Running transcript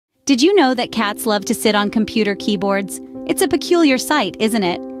Did you know that cats love to sit on computer keyboards? It's a peculiar sight, isn't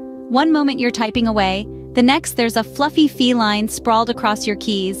it? One moment you're typing away, the next there's a fluffy feline sprawled across your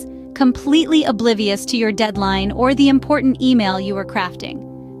keys, completely oblivious to your deadline or the important email you were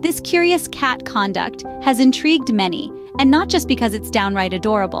crafting. This curious cat conduct has intrigued many, and not just because it's downright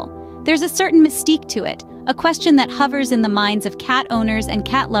adorable. There's a certain mystique to it, a question that hovers in the minds of cat owners and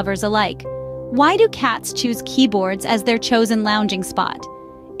cat lovers alike. Why do cats choose keyboards as their chosen lounging spot?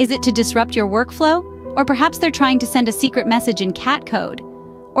 Is it to disrupt your workflow? Or perhaps they're trying to send a secret message in cat code?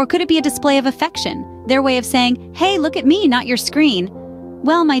 Or could it be a display of affection, their way of saying, "Hey, look at me, not your screen"?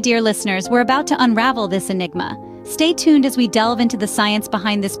 Well, my dear listeners, we're about to unravel this enigma. Stay tuned as we delve into the science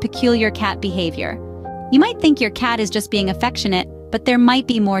behind this peculiar cat behavior. You might think your cat is just being affectionate, but there might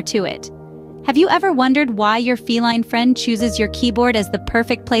be more to it. Have you ever wondered why your feline friend chooses your keyboard as the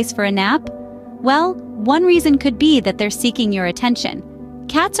perfect place for a nap? Well, one reason could be that they're seeking your attention.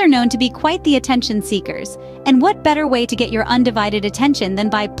 Cats are known to be quite the attention seekers, and what better way to get your undivided attention than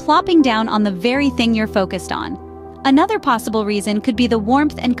by plopping down on the very thing you're focused on? Another possible reason could be the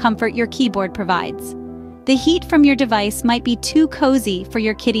warmth and comfort your keyboard provides. The heat from your device might be too cozy for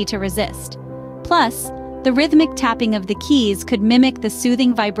your kitty to resist. Plus, the rhythmic tapping of the keys could mimic the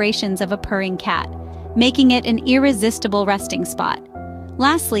soothing vibrations of a purring cat, making it an irresistible resting spot.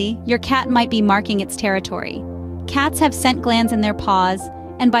 Lastly, your cat might be marking its territory. Cats have scent glands in their paws,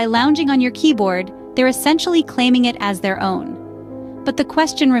 and by lounging on your keyboard, they're essentially claiming it as their own. But the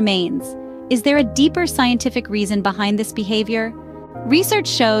question remains, is there a deeper scientific reason behind this behavior? Research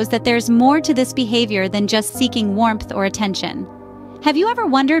shows that there's more to this behavior than just seeking warmth or attention. Have you ever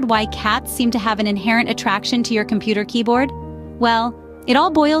wondered why cats seem to have an inherent attraction to your computer keyboard? Well, it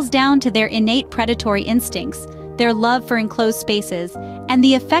all boils down to their innate predatory instincts, their love for enclosed spaces, and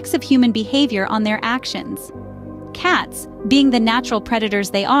the effects of human behavior on their actions. Cats, being the natural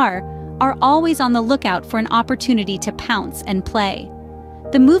predators they are always on the lookout for an opportunity to pounce and play.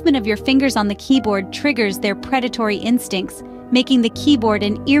 The movement of your fingers on the keyboard triggers their predatory instincts, making the keyboard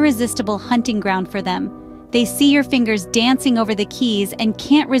an irresistible hunting ground for them. They see your fingers dancing over the keys and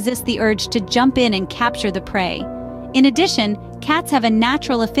can't resist the urge to jump in and capture the prey. In addition, cats have a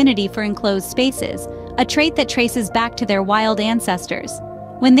natural affinity for enclosed spaces, a trait that traces back to their wild ancestors.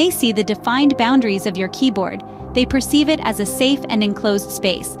 When they see the defined boundaries of your keyboard, they perceive it as a safe and enclosed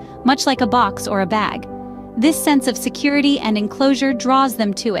space, much like a box or a bag. This sense of security and enclosure draws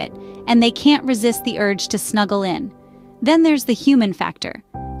them to it, and they can't resist the urge to snuggle in. Then there's the human factor.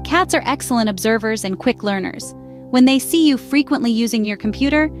 Cats are excellent observers and quick learners. When they see you frequently using your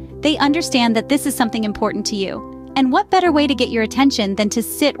computer, they understand that this is something important to you. And what better way to get your attention than to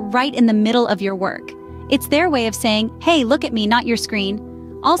sit right in the middle of your work? It's their way of saying, "Hey, look at me, not your screen."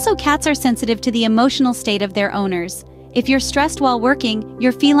 Also, cats are sensitive to the emotional state of their owners. If you're stressed while working,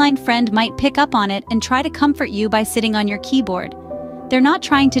 your feline friend might pick up on it and try to comfort you by sitting on your keyboard. They're not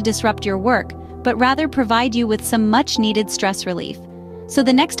trying to disrupt your work, but rather provide you with some much-needed stress relief. So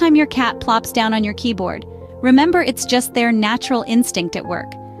the next time your cat plops down on your keyboard, remember it's just their natural instinct at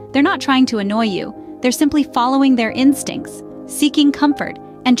work. They're not trying to annoy you, they're simply following their instincts, seeking comfort,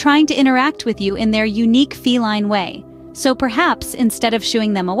 and trying to interact with you in their unique feline way. So perhaps, instead of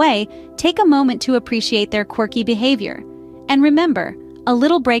shooing them away, take a moment to appreciate their quirky behavior. And remember, a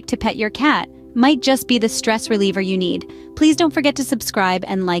little break to pet your cat might just be the stress reliever you need. Please don't forget to subscribe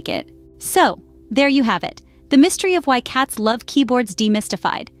and like it. So, there you have it. The mystery of why cats love keyboards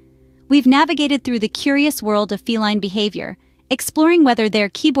demystified. We've navigated through the curious world of feline behavior, exploring whether their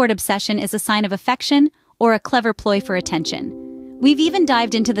keyboard obsession is a sign of affection or a clever ploy for attention. We've even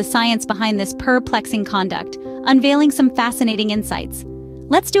dived into the science behind this perplexing conduct, unveiling some fascinating insights.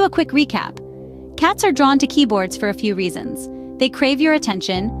 Let's do a quick recap. Cats are drawn to keyboards for a few reasons. They crave your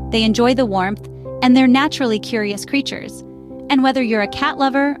attention, they enjoy the warmth, and they're naturally curious creatures. And whether you're a cat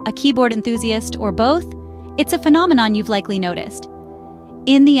lover, a keyboard enthusiast, or both, it's a phenomenon you've likely noticed.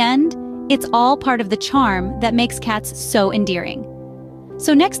 In the end, it's all part of the charm that makes cats so endearing.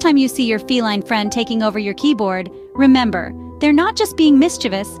 So next time you see your feline friend taking over your keyboard, remember, they're not just being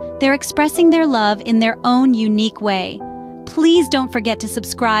mischievous, they're expressing their love in their own unique way. Please don't forget to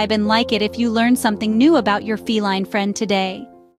subscribe and like it if you learned something new about your feline friend today.